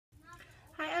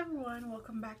everyone,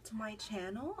 welcome back to my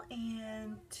channel,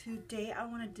 and today I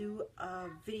want to do a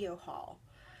video haul.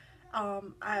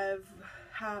 I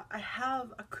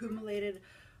have accumulated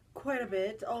quite a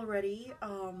bit already,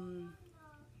 a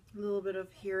little bit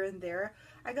of here and there.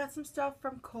 I got some stuff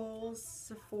from Kohls,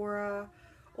 Sephora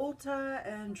Ulta,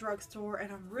 and Drugstore,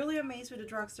 and I'm really amazed with the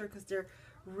Drugstore because they're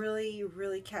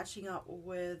really catching up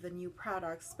with the new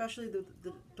products, especially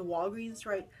the Walgreens,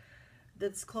 right?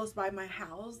 That's close by my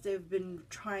house. They've been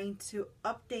trying to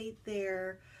update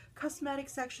their cosmetic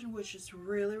section, which is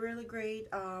really great.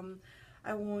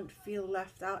 I won't feel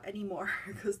left out anymore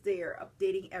because they are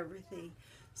updating everything.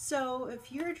 So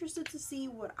if you're interested to see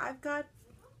what I've got,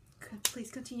 please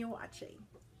continue watching.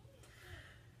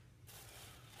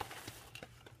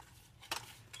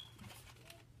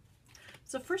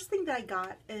 So first thing that I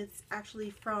got is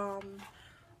actually from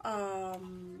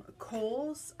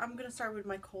Kohls. I'm gonna start with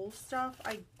my Kohls stuff.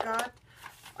 I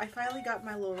finally got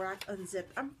my Lorac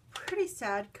unzipped. I'm pretty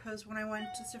sad because when I went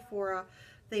to Sephora,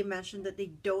 they mentioned that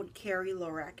they don't carry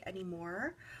Lorac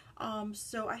anymore.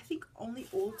 So I think only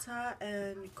Ulta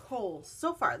and Kohls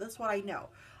so far. That's what I know.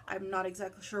 I'm not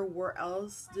exactly sure where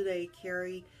else do they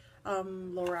carry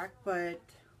Lorac, but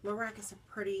Lorac is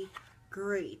a pretty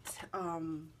great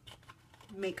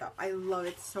makeup. I love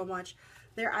it so much.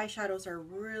 Their eyeshadows are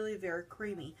really very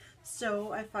creamy.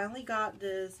 So I finally got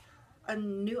this a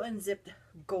new unzipped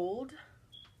gold.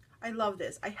 I love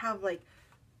this. I have like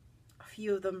a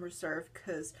few of them reserved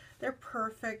because they're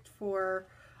perfect for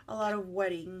a lot of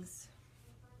weddings.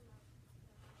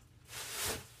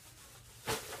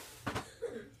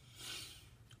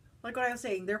 Like what I was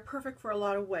saying, they're perfect for a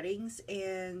lot of weddings,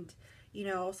 and you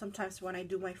know, sometimes when I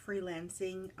do my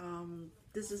freelancing,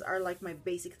 this are like my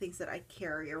basic things that I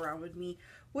carry around with me,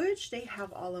 which they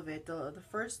have all of it. The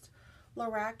first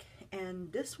Lorac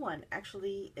and this one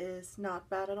actually is not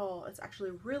bad at all. It's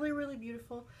actually really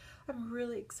beautiful. I'm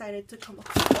really excited to come up.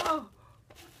 Oh!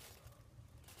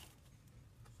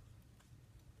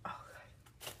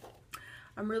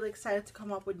 I'm really excited to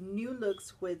come up with new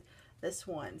looks with this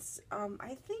ones.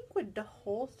 I think with the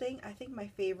whole thing, I think my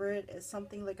favorite is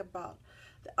something like about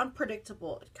the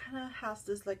unpredictable. It kind of has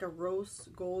this like a rose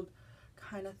gold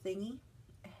kind of thingy,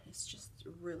 and it's just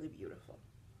really beautiful.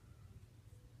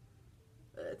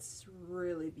 It's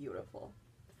really beautiful.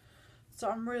 So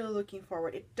I'm really looking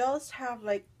forward. It does have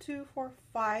like 2, 4,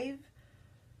 5,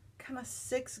 kind of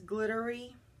 6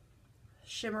 glittery,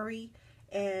 shimmery,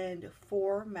 and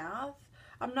 4 matte.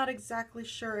 I'm not exactly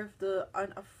sure if the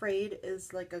Unafraid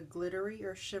is like a glittery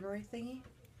or shimmery thingy.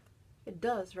 It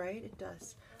does, right? It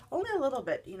does. Only a little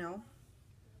bit, you know.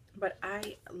 But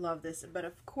I love this. But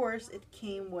of course, it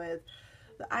came with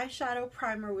the eyeshadow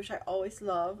primer, which I always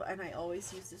love. And I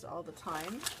always use this all the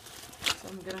time. So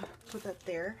I'm going to put that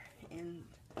there and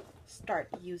start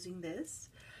using this.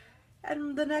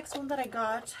 And the next one that I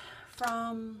got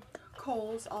from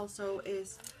Kohls also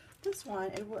is this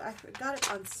one. I got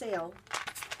it on sale,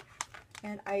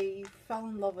 and I fell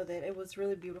in love with it. It was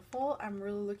really beautiful. I'm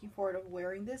really looking forward to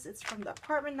wearing this. It's from the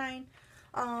Apartment 9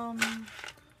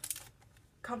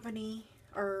 company,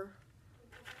 or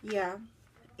yeah,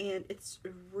 and it's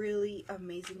really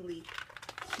amazingly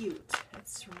cute.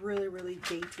 It's really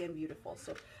dainty and beautiful.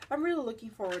 So I'm really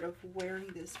looking forward to wearing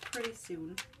this pretty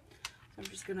soon. I'm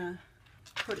just gonna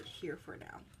put it here for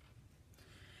now.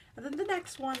 And then the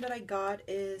next one that I got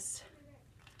is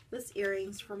this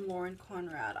earrings from Lauren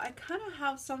Conrad. I kind of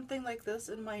have something like this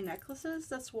in my necklaces.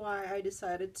 That's why I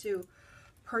decided to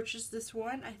purchase this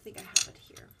one. I think I have it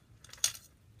here.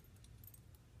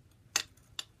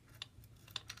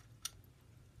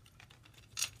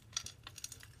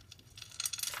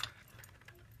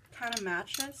 Kind of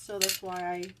matches, so that's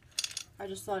why I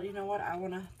just thought, you know what, I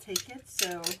want to take it.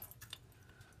 So,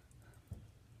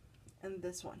 and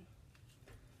this one.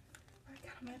 It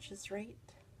kind of matches, right?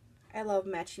 I love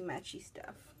matchy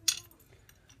stuff.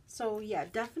 So yeah,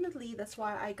 definitely that's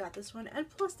why I got this one. And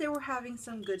plus they were having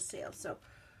some good sales, so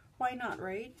why not,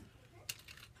 right?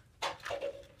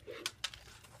 Okay,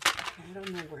 I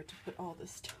don't know where to put all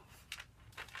this stuff.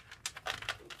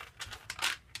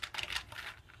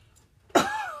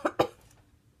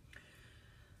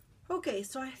 Okay,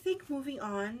 so I think moving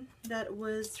on, that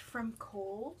was from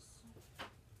Kohls.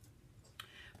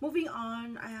 Moving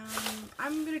on,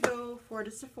 I'm gonna go for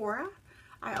the Sephora.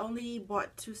 I only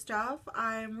bought 2 stuff.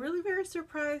 I'm really very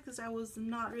surprised because I was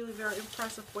not really very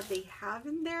impressed with what they have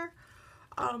in there.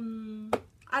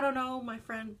 I don't know, my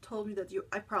friend told me that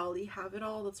I probably have it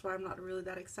all. That's why I'm not really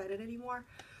that excited anymore.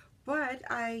 But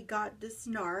I got this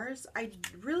NARS. I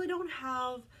really don't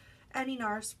have any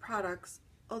NARS products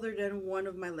other than one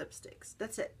of my lipsticks.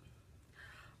 That's it.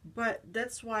 but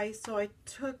that's why, so I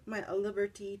took my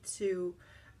liberty to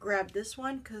grab this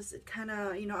one because it kind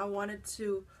of, you know, I wanted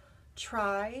to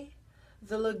try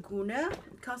the Laguna.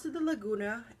 It comes with the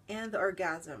Laguna and the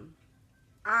Orgasm.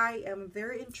 I am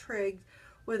very intrigued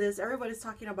with this. Everybody's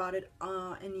talking about it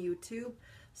in YouTube,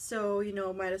 so you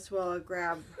know, might as well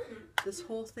grab this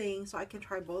whole thing so I can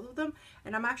try both of them.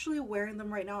 And I'm actually wearing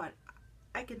them right now, and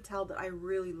I can tell that I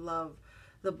really love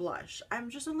the blush. I'm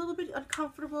just a little bit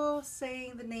uncomfortable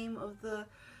saying the name of the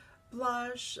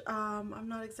blush. I'm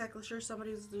not exactly sure.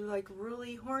 Somebody's like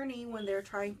really horny when they're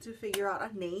trying to figure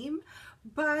out a name,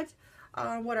 but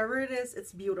whatever it is,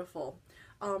 it's beautiful.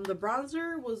 The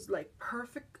bronzer was like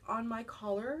perfect on my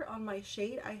color, on my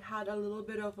shade. I had a little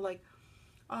bit of like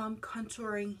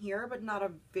contouring here, but not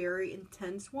a very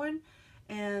intense one.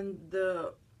 And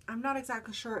I'm not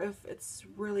exactly sure if it's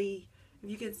really,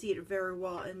 if you can see it very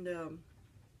well in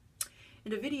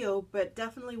the video, but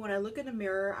definitely when I look in the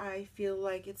mirror, I feel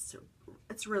like it's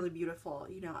really beautiful.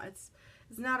 You know, it's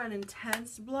not an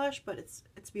intense blush, but it's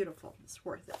beautiful. It's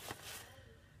worth it.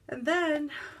 And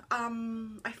then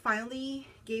I finally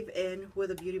gave in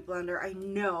with a beauty blender. I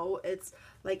know it's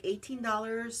like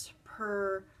 $18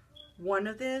 per one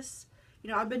of this. You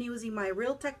know, I've been using my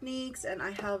Real Techniques, and I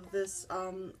have this,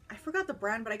 I forgot the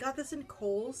brand, but I got this in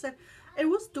Kohls, and it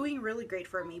was doing really great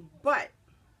for me, but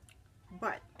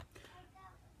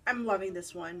I'm loving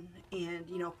this one, and,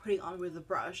 you know, putting on with the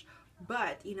brush.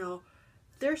 But, you know,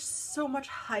 there's so much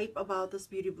hype about this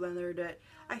beauty blender that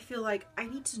I feel like I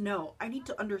need to know, I need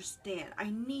to understand,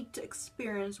 I need to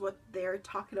experience what they're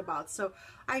talking about. So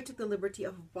I took the liberty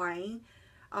of buying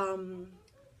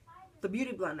the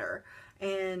beauty blender,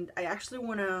 and I actually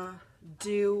want to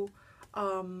do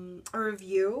a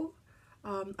review,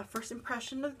 a first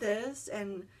impression of this.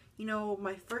 And you know,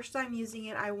 my first time using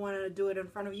it, I want to do it in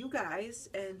front of you guys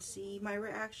and see my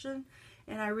reaction.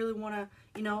 And I really want to,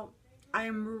 you know,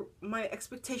 my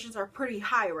expectations are pretty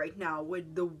high right now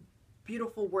with the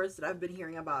beautiful words that I've been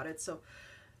hearing about it. So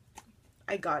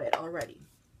I got it already.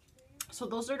 So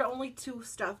those are the only two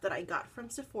stuff that I got from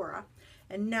Sephora.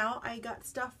 And now I got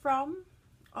stuff from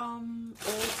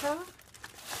Ulta.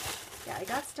 Yeah, I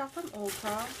got stuff from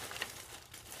Ulta,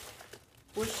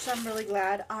 which I'm really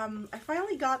glad. I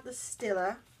finally got the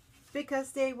Stila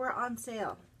because they were on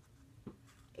sale.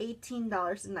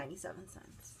 $18.97.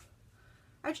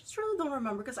 I just really don't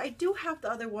remember, because I do have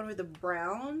the other one with the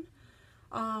brown.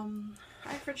 I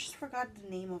just forgot the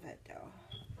name of it though.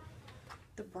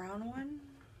 The brown one.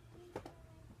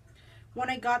 When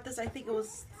I got this, I think it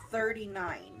was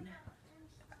 $39,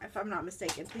 if I'm not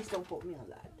mistaken. Please don't quote me on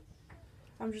that.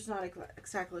 I'm just not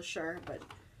exactly sure, but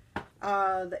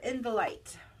the In the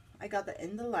Light. I got the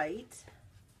In the Light.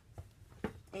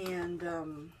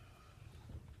 And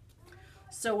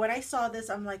so when I saw this,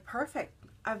 I'm like, perfect.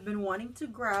 I've been wanting to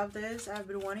grab this. I've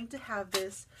been wanting to have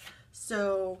this.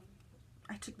 So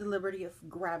I took the liberty of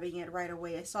grabbing it right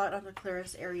away. I saw it on the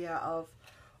clearance area of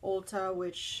Ulta,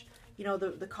 which, you know,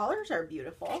 the colors are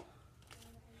beautiful.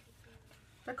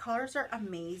 The colors are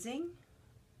amazing.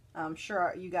 I'm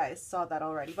sure you guys saw that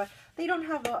already, but they don't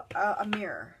have a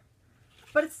mirror.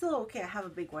 But it's still okay. I have a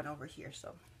big one over here,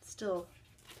 so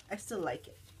I still like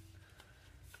it.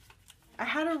 I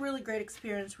had a really great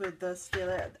experience with the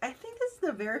Stila. I think this is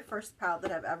the very first palette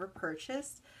that I've ever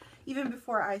purchased. Even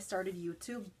before I started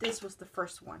YouTube, this was the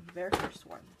first one, very first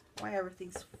one. Why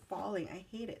everything's falling? I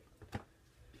hate it.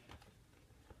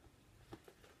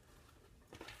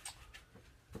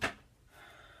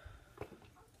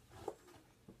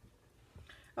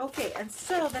 Okay, and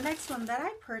so the next one that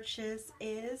I purchased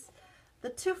is the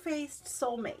Too Faced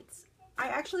Soulmates. I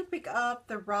actually picked up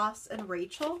the Ross and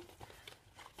Rachel.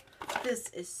 This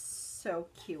is so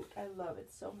cute. I love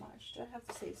it so much. Do I have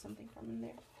to save something from in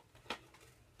there?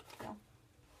 No.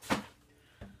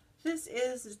 This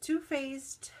is the Too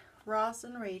Faced Ross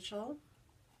and Rachel.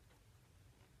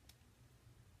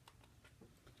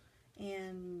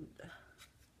 And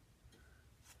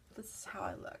this is how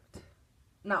I looked.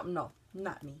 No,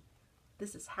 not me.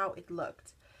 This is how it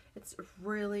looked. It's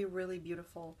really, really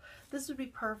beautiful. This would be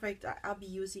perfect. I'll be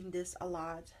using this a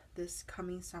lot this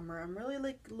coming summer. I'm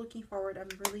really looking forward. I'm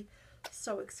really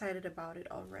so excited about it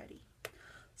already.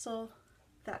 So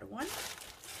that one.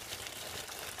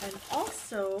 And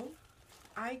also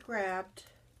I grabbed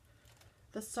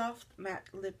the Soft Matte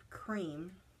Lip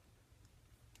Cream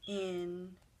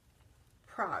in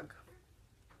Prague.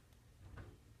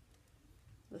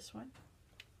 This one.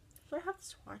 Do I have to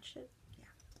swatch it? Yeah.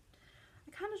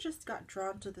 I kind of just got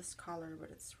drawn to this color, but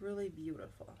it's really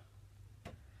beautiful.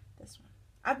 This one.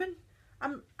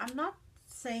 I'm not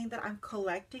saying that I'm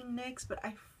collecting NYX, but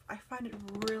I I find it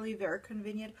really very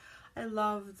convenient. I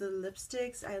love the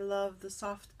lipsticks. I love the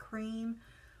soft cream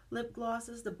lip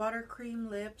glosses, the buttercream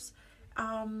lips.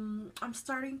 I'm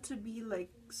starting to be like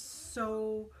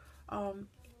so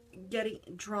getting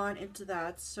drawn into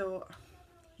that. So,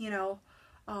 you know,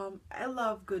 I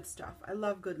love good stuff. I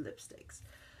love good lipsticks.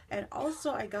 And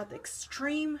also I got the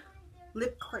extreme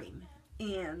lip cream,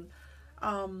 and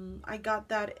I got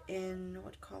that in,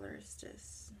 what color is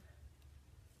this?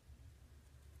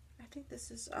 I think this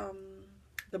is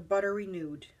the buttery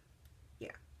nude.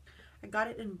 Yeah, I got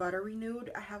it in buttery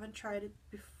nude. I haven't tried it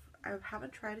I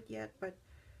haven't tried it yet, but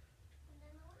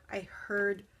I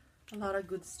heard a lot of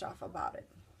good stuff about it.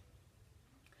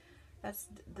 That's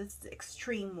the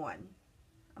extreme one.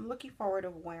 I'm looking forward to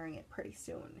wearing it pretty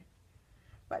soon.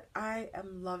 But I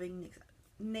am loving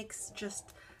NYX. NYX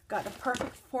just got a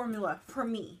perfect formula for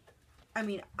me. I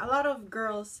mean, a lot of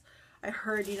girls, I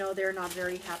heard, you know, they're not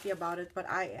very happy about it, but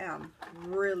I am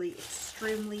really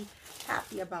extremely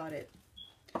happy about it.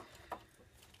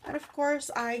 And of course,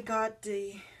 I got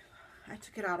I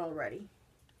took it out already.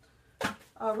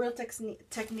 Real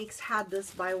Techniques had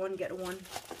this buy one get one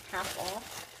half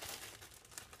off.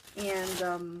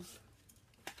 And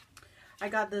I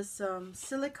got this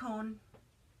silicone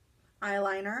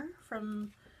eyeliner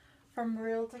from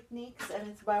Real Techniques, and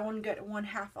it's buy one get one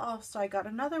half off. So I got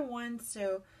another one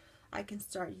so I can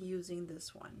start using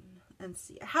this one and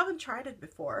see. I haven't tried it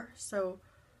before, so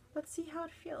let's see how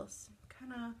it feels.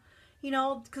 Kind of, you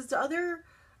know, because the other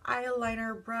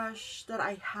eyeliner brush that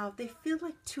I have, they feel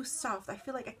like too soft. I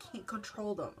feel like I can't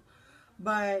control them.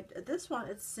 But this one,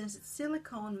 since it's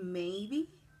silicone, maybe,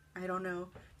 I don't know,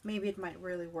 maybe it might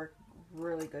really work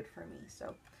really good for me.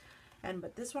 So,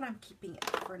 but this one I'm keeping it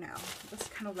for now. That's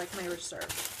kind of like my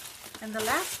reserve. And the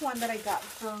last one that I got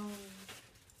from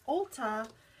Ulta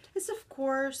is, of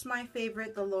course, my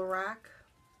favorite, the Lorac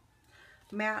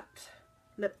Matte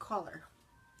Lip Color.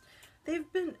 The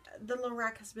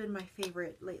Lorac has been my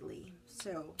favorite lately,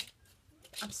 so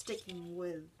I'm sticking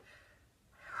with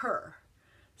her.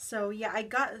 So yeah,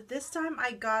 this time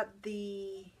I got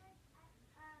the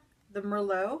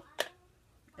Merlot.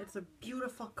 It's a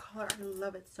beautiful color. I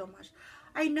love it so much.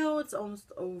 I know it's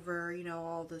almost over, you know,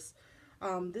 all this.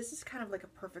 This is kind of like a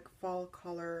perfect fall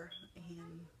color,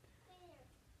 and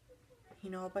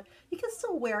you know, but you can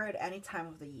still wear it any time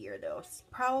of the year though. It's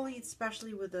probably,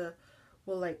 especially with the,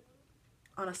 well, like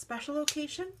on a special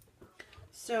occasion.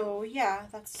 So yeah,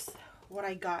 that's what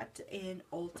I got in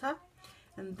Ulta.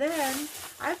 And then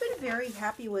I've been very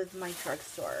happy with my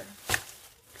drugstore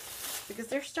because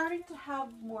they're starting to have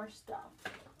more stuff.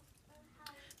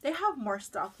 They have more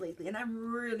stuff lately, and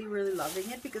I'm really, really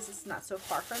loving it because it's not so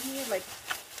far from me, like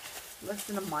less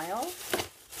than a mile.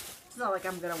 It's not like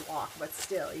I'm gonna walk, but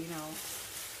still, you know.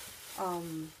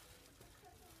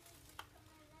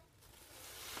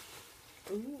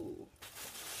 Ooh.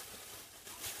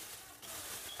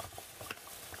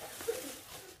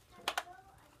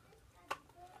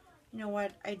 You know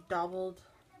what? I doubled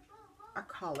a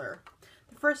color.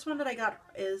 The first one that I got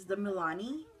is the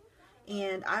Milani,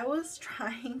 and I was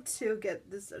trying to get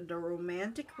the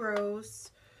Romantic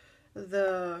Rose,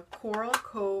 the Coral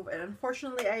Cove, and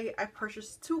unfortunately I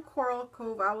purchased 2 Coral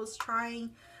Cove. I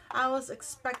was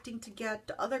expecting to get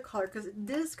the other color because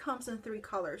this comes in 3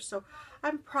 colors, so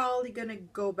I'm probably gonna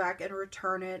go back and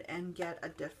return it and get a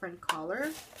different color,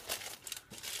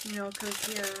 you know,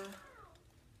 because yeah,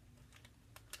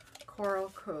 Coral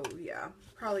Cove, yeah,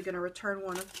 probably gonna return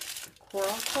one of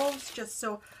Coral Coves just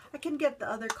so I can get the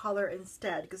other color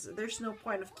instead, because there's no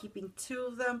point of keeping 2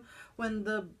 of them when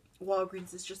the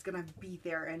Walgreens is just gonna be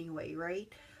there anyway,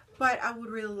 right? But I would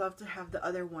really love to have the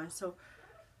other one. So,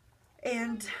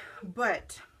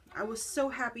 but I was so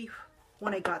happy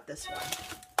when I got this one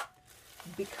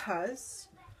because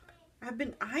I've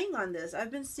been eyeing on this.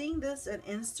 I've been seeing this on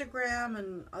Instagram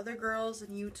and other girls on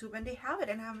YouTube, and they have it,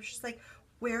 and I'm just like,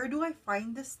 where do I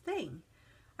find this thing?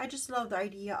 I just love the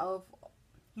idea of,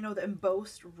 you know, the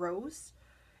embossed rose,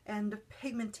 and the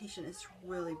pigmentation is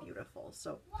really beautiful.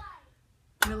 So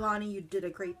Milani, you did a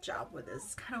great job with this.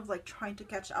 It's kind of like trying to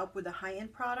catch up with the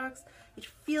high-end products. It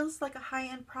feels like a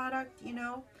high-end product, you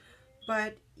know,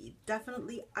 but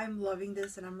definitely I'm loving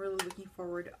this, and I'm really looking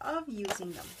forward of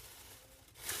using them.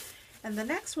 And the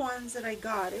next ones that I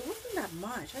got, it wasn't that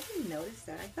much. I didn't notice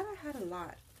that. I thought I had a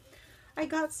lot. I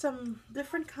got some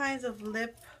different kinds of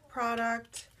lip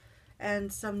product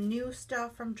and some new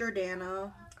stuff from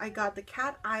Jordana. I got the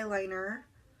cat eyeliner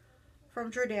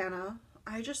from Jordana.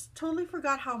 I just totally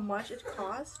forgot how much it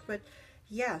cost, but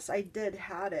yes, I did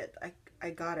had it. I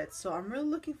got it, so I'm really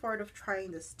looking forward to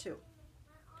trying this too.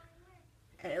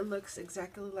 And it looks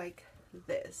exactly like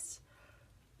this,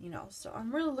 you know. So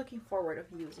I'm really looking forward of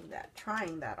using that,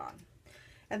 trying that on.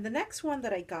 And the next one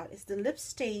that I got is the lip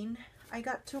stain. I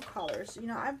got 2 colors. You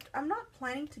know, I'm not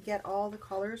planning to get all the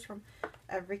colors from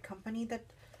every company that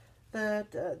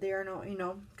they are not, you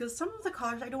know, because some of the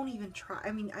colors I don't even try.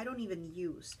 I mean, I don't even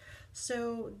use.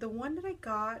 So the one that I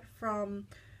got from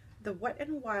the Wet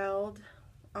n Wild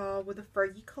with the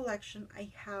Fergie collection, I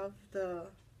have the